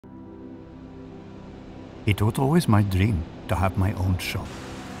It was always my dream to have my own shop.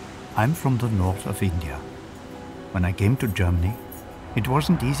 I'm from the north of India. When I came to Germany, it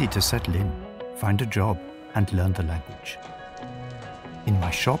wasn't easy to settle in, find a job, and learn the language. In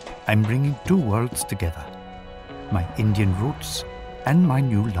my shop, I'm bringing two worlds together, my Indian roots and my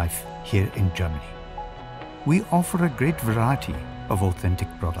new life here in Germany. We offer a great variety of authentic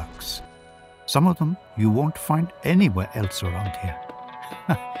products. Some of them you won't find anywhere else around here.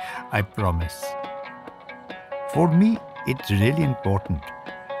 I promise. For me, it's really important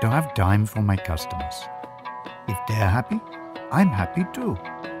to have time for my customers. If they're happy, I'm happy too.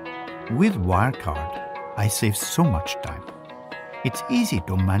 With Wirecard, I save so much time. It's easy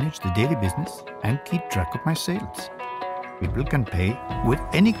to manage the daily business and keep track of my sales. People can pay with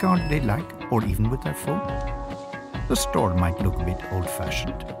any card they like or even with their phone. The store might look a bit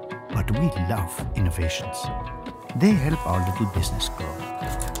old-fashioned, but we love innovations. They help our little business grow.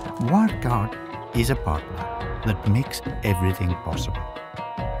 Wirecard is a partner that makes everything possible.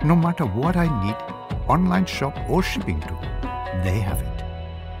 No matter what I need, online shop or shipping to, they have it.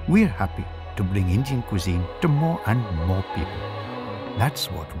 We're happy to bring Indian cuisine to more and more people.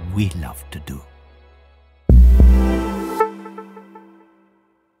 That's what we love to do.